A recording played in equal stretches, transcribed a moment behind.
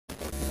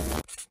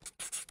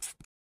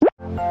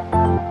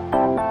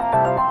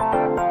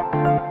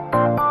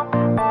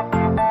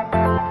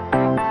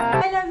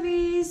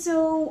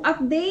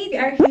update. We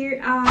are here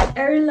at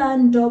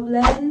Ireland,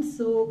 Dublin.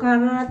 So,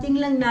 kararating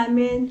lang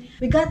namin.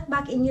 We got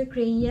back in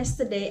Ukraine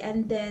yesterday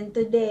and then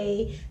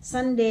today,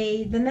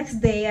 Sunday, the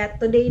next day at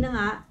today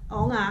na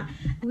nga,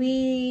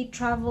 we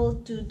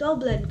traveled to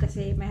Dublin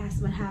kasi my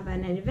husband have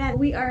an event.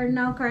 We are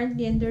now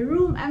currently in the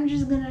room. I'm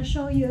just gonna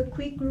show you a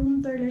quick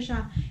room tour na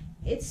siya.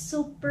 It's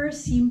super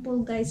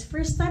simple, guys.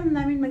 First time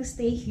namin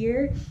magstay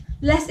here.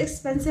 Less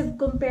expensive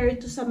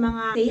compared to sa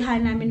mga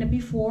stayhan namin na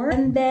before.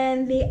 And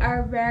then, they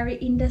are very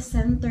in the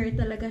center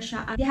talaga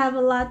siya. They have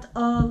a lot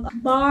of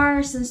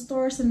bars and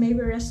stores and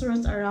maybe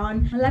restaurants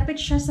around. Malapit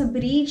siya sa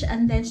bridge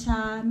and then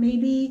siya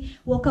maybe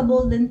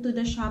walkable din to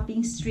the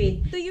shopping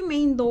street. Ito yung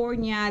main door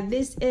niya.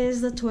 This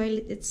is the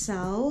toilet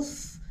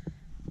itself.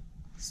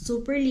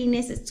 Super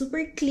linis. It's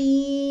super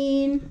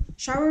clean.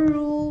 Shower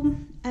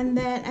room. And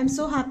then, I'm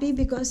so happy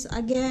because,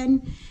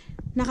 again,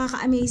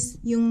 nakaka-amaze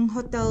yung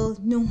hotel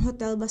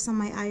basta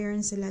may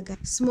iron sila,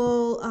 guys.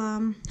 Small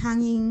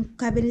hanging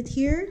cabinet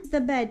here. The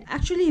bed,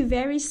 actually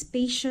very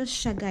spacious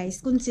siya,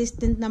 guys.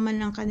 Consistent naman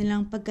ng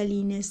kanilang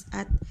pagkalinis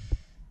at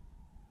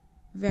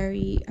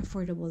very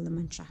affordable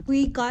naman siya.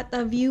 We got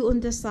a view on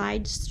the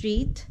side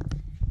street.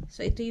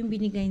 So ito yung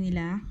binigay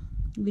nila,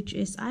 which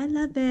is, I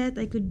love it.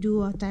 I could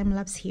do a time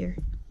lapse here.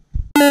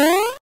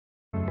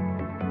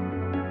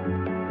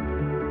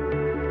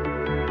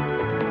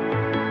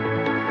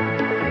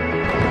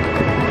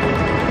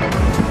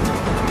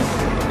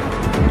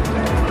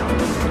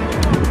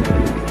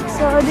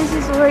 So this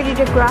is already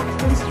the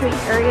Grafton Street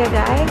area,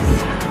 guys.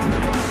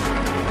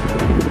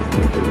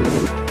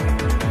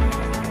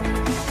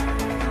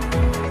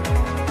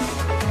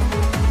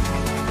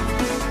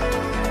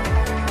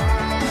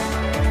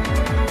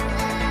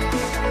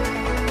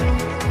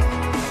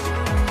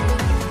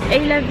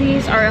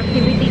 Lavz, our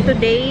activity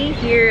today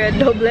here at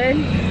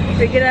Dublin.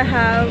 We're gonna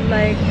have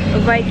like a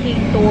Viking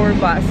tour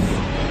bus.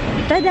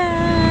 Tada!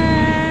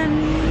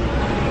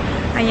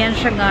 Ayan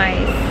siya,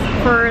 guys.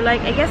 For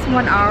like, I guess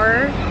 1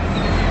 hour.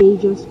 They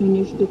just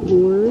finished the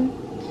tour.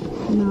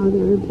 Now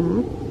they're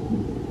back.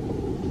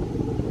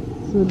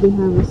 So they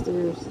have a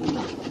stairs.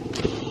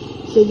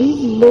 So this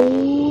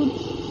boat,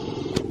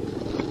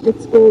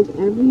 it's called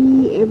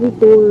every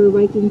tour,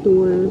 Viking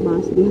tour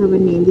bus. They have a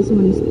name. This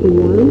one is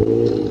Tour.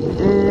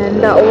 And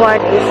that one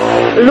is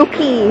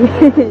Lucky.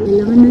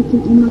 Kailangan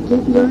natin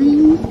umakit,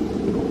 guys.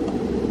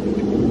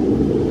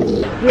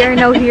 We are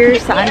now here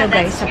sa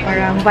guys, sa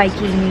parang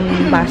Viking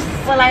bus.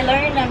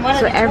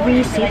 So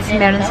every seats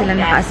meron sila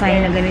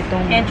naka-assign na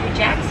ganitong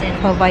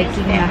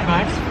pa-Viking na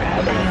hut.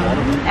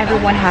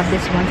 Everyone have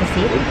this one sa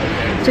seat.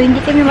 So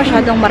hindi kami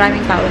masyadong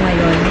maraming tao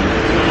ngayon.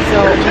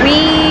 So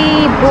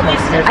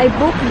I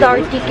booked our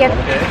ticket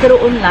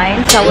through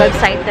online sa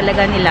website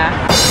talaga nila,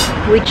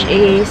 which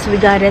is we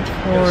got it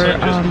for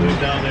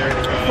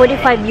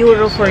 45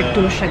 euro for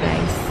 2 siya,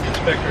 guys.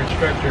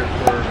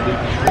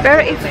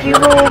 Pero if you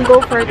will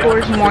go for a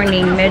tour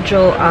morning,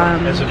 medyo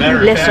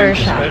lesser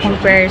siya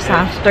compare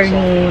sa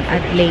afternoon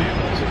at late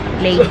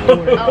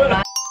tour.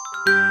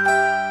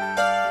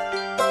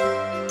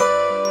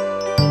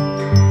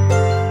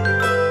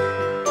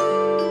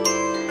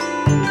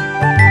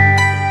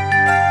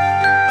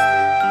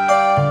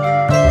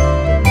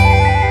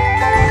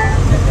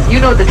 You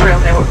know the drill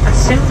now. As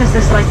soon as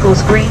this light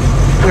goes green,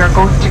 we are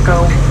going to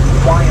go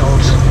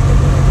wild.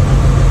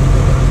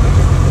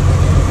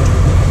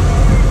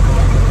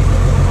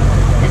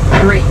 In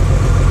 3,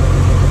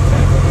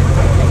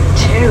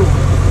 2,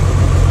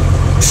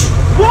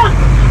 1.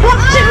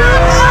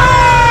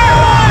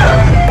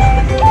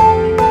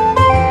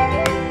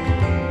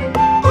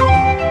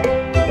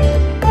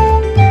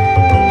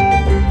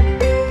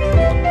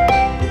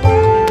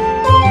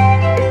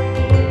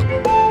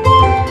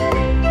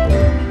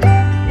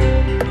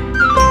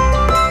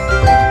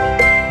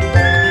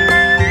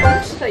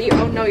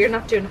 You're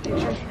not doing a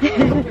picture.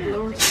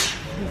 Lord.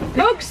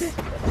 Folks,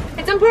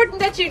 it's important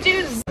that you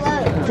do.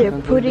 They're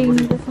putting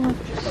this on.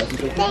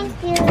 Thank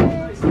you.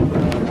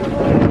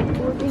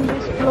 Putting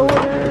this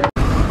floater.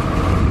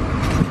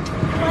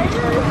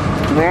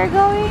 We're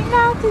going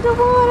now to the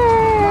water.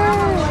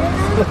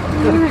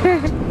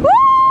 Woo!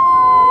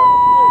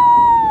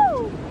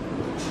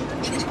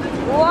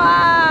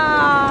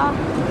 Wow!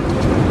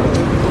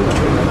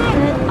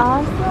 Isn't it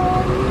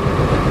awesome?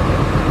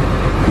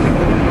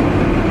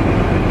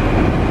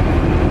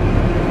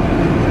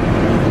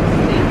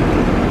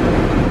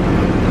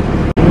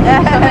 So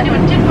if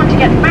anyone did want to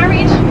get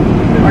married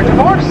or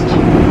divorced,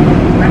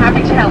 we're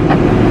happy to help.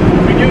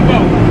 We do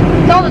both.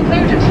 It's all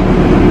included.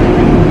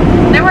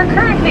 Now we're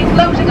currently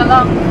floating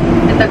along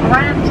in the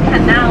Grand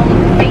Canal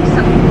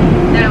Basin.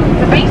 Now,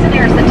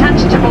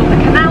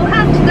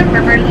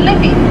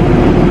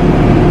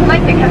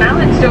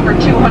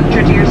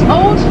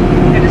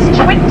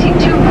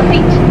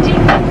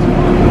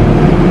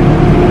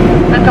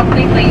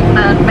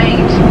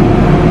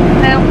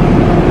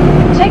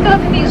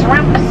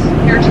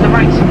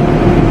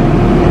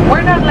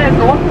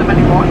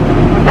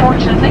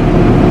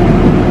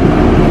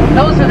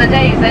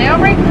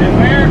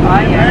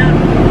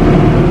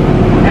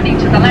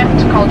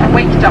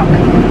 wake dock.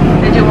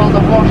 They do all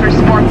the water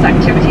sports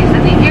activities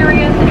in the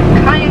area. They do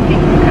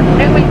kayaking,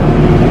 canoeing,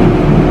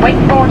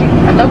 wakeboarding,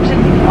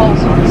 floating, all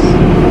sorts.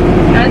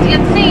 Now, as you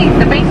can see,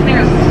 the basin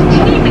here is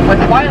teeming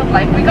with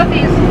wildlife. We got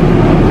these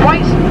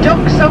white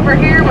ducks over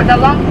here with the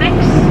long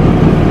necks,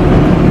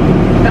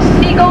 the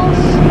seagulls.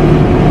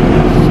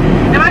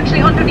 Now,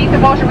 actually, underneath the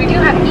water, we do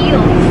have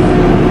eels.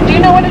 Do you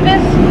know what it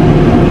is?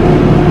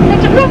 I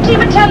didn't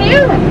even tell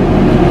you.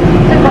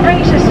 The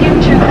greatest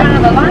YouTube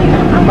fan alive.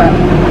 Oh well.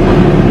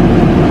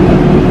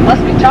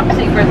 Must be top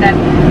secret then.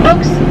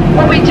 Folks,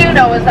 what we do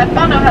know is that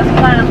Bono has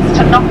plans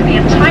to knock the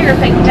entire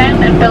thing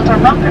down and build a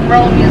rock and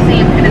roll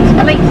museum in its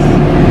place.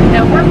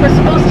 Now, work was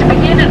supposed to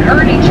begin in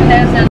early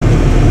 2000.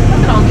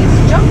 Look at all these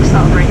jokes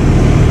already.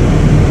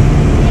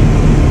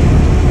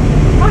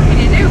 What can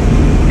you do?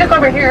 Look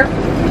over here.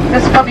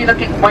 This funny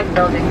looking white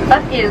building.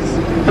 That is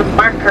the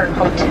Marker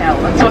Hotel.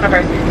 It's one of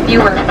our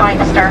newer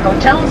 5-star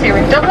hotels here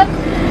in Dublin.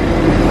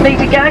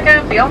 Lady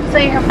Gaga and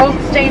Beyonce have both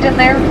stayed in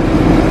there.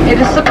 It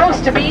is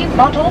supposed to be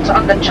modelled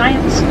on the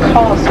Giant's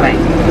Causeway.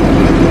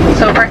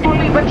 So we're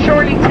slowly but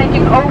surely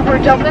taking over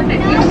Dublin.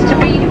 It used to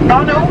be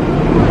Bono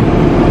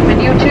and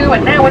U2,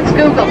 and now it's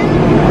Google.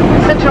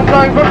 It's set to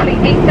employ roughly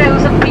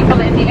 8,000 people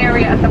in the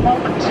area at the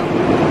moment.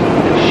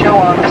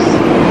 Show-offs.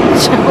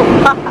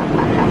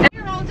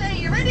 Here all day,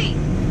 you ready?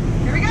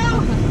 Here we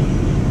go!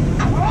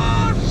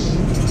 Whoosh!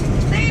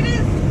 There it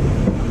is!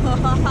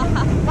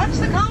 Watch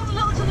the cone a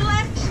little to the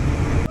left.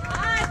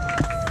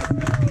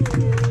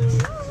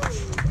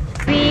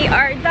 We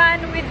are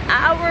done with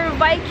our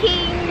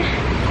Viking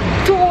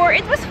tour.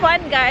 It was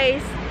fun,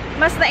 guys.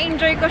 Mas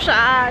na-enjoy ko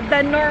siya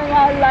than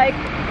normal like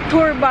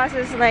tour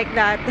buses like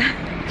that.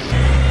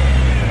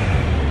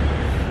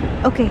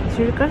 Okay,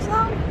 should we cross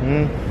now?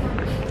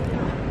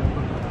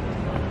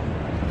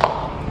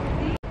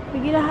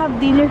 We're gonna have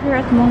dinner here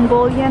at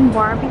Mongolian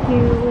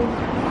barbecue.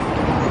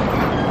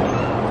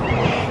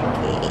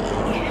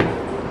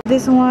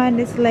 This one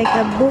is like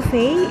a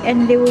buffet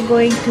and they were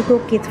going to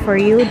cook it for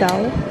you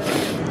though.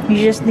 You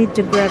just need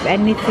to grab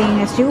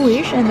anything as you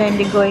wish and then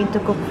they're going to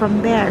cook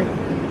from there.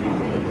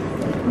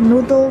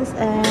 Noodles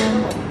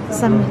and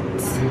some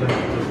meats.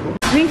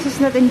 Drinks is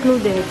not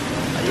included.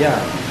 Yeah.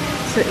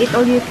 So eat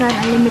all you can,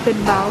 unlimited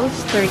bows,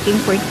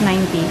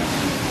 13.90.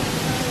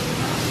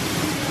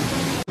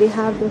 They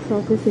have the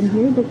sauces in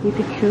here that you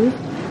could choose.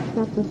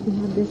 Tapos we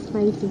have the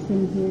spices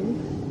in here.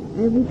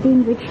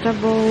 Everything,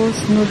 vegetables,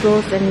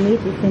 noodles, and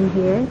meat is in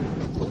here.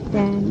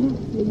 Then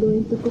we're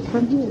going to cook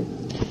from here.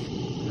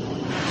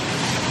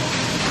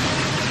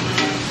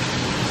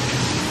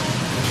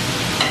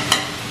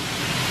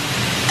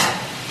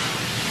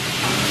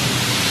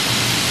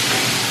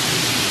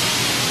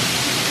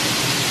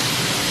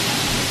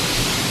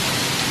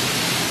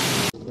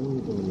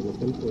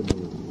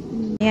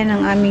 Yan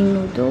ang aming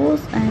noodles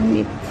and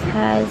it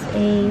has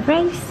a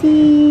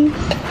ricey.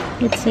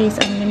 It says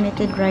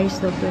unlimited rice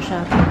daw to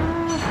siya.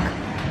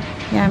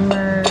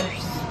 Yummers.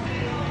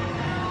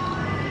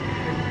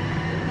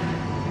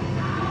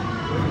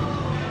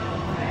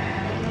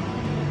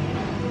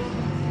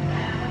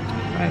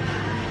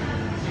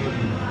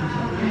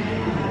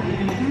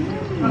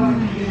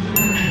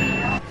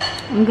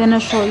 I'm gonna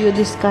show you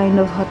this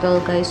kind of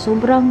hotel, guys.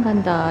 Sobrang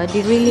ganda.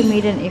 They really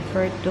made an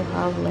effort to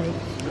have like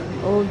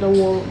all the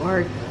wall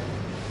art.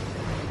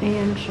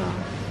 Ayan siya.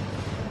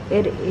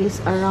 It is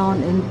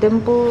around in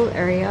Temple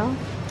area,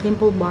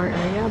 Temple Bar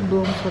area,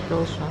 Bloom's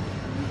Hotel siya.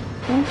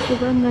 Oh,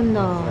 sobrang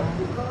ganda.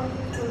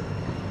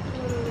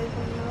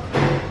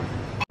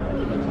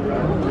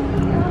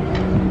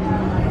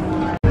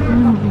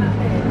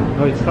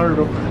 Oh, it's hard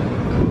up.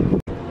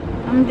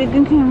 I'm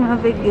digging him a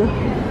video.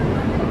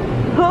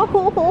 Ho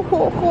ho ho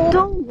ho ho.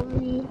 Don't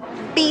worry.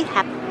 Be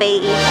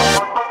happy.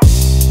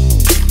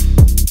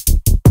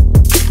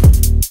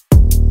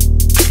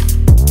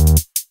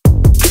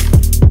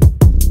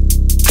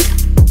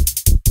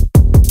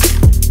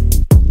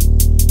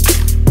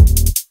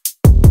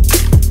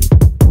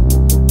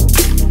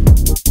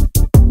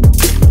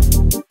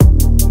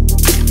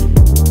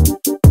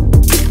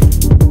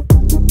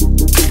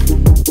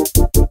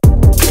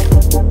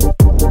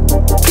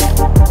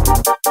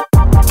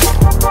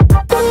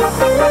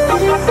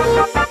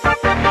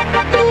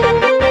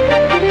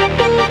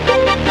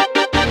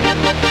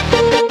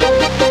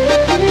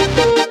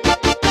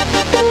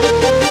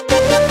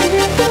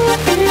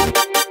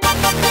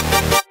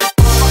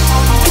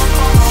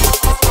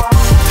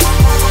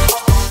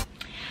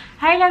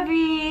 Hi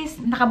Lovies!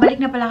 Nakabalik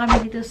na pala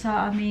kami dito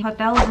sa aming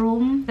hotel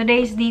room.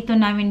 Today is dito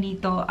namin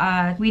dito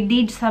at we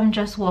did some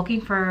just walking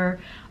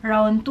for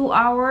around 2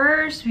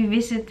 hours. We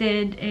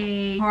visited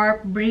a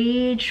HARP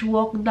bridge,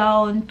 walked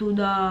down to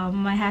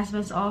my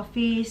husband's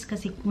office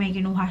kasi may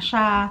kinuha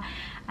siya.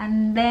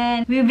 And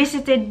then we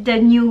visited the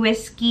new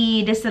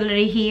whiskey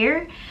distillery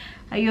here.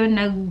 Ayun,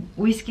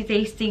 nag-whiskey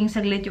tasting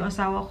saglit yung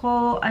asawa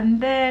ko. And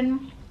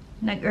then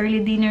Nag-early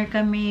dinner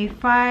kami,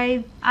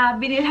 5.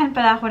 Binilhan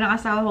pala ako ng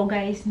asawa ko,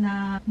 guys,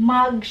 na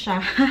mug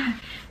siya.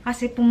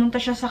 Kasi pumunta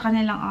siya sa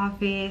kanilang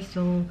office.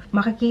 So,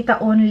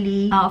 makikita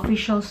only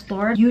official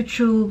store,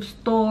 YouTube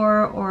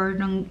store, or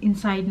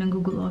inside ng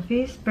Google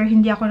Office. Pero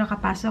hindi ako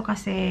nakapasok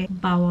kasi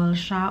bawal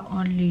siya.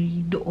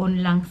 Only doon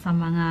lang sa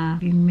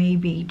mga may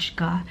badge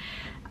ka.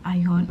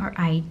 Ayun, or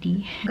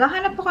ID.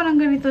 Gahanap ako ng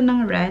ganito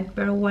ng red,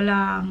 pero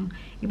walang,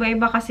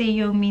 iba-iba kasi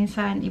yung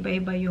minsan,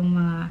 iba-iba yung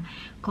mga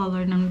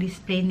color ng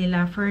display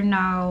nila. For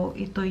now,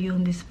 ito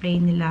yung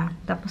display nila.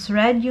 Tapos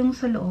red yung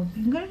sa loob.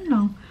 Yung ganun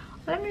lang.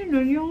 Alam mo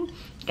yun, yung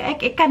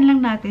kaek-ekan lang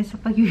natin sa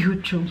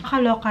pag-YouTube.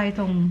 Kaloka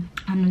itong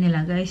ano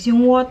nila, guys.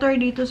 Yung water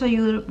dito sa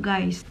Europe,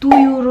 guys, 2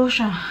 euro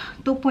siya.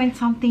 2 point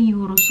something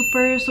euro.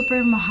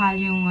 Super mahal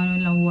yung ano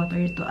lang water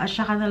dito. At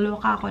saka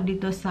naloka ako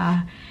dito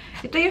sa,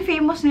 ito yung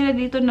famous nila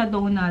dito na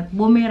donut.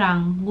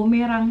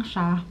 Boomerang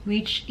siya.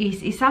 Which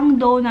is, isang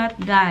donut,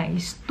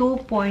 guys,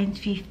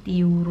 2.50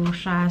 euro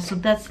siya. So,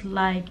 that's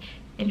like,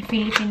 in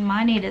Philippine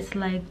money, that's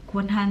like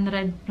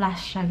 100 plus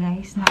siya,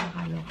 guys.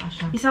 Nakakaloka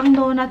siya. Isang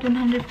donut,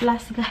 100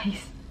 plus,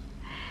 guys.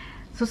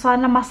 So,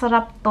 sana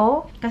masarap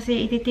to.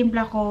 Kasi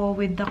ititimpla ko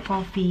with the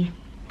coffee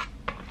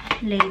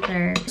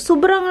later.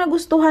 Sobrang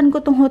nagustuhan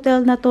ko tong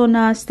hotel na to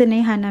na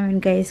stinayan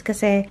namin, guys.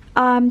 Kasi,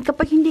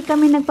 kapag hindi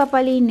kami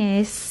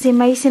nagpapalinis,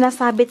 may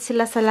sinasabit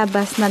sila sa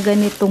labas na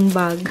ganitong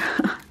bag.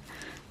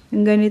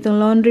 Yung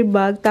ganitong laundry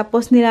bag.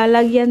 Tapos,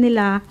 nilalagyan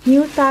nila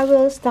new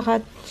towels,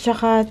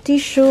 tsaka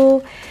tissue.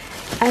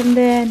 And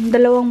then,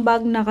 2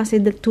 bag na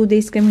kasi 2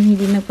 days kami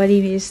hindi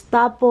nagpalinis.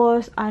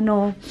 Tapos,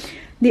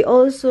 they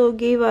also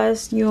gave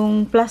us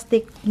yung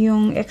plastic,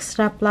 yung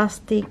extra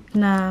plastic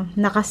na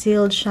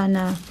nakasealed siya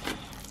na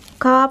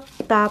cup,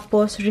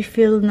 tapos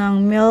refill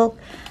ng milk,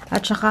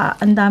 at saka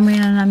ang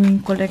dami na naming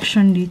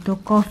collection dito.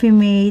 Coffee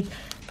mate,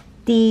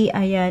 tea,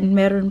 ayan,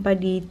 meron pa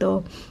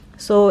dito.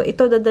 So,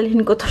 ito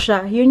dadalhin ko to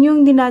siya. Yun yung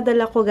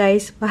dinadala ko,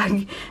 guys,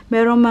 pag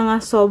merong mga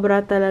sobra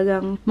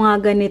talagang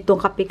mga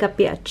ganitong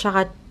kape-kape at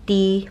saka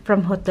tea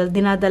from hotel.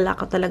 Dinadala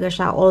ko talaga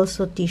siya.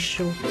 Also,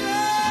 tissue.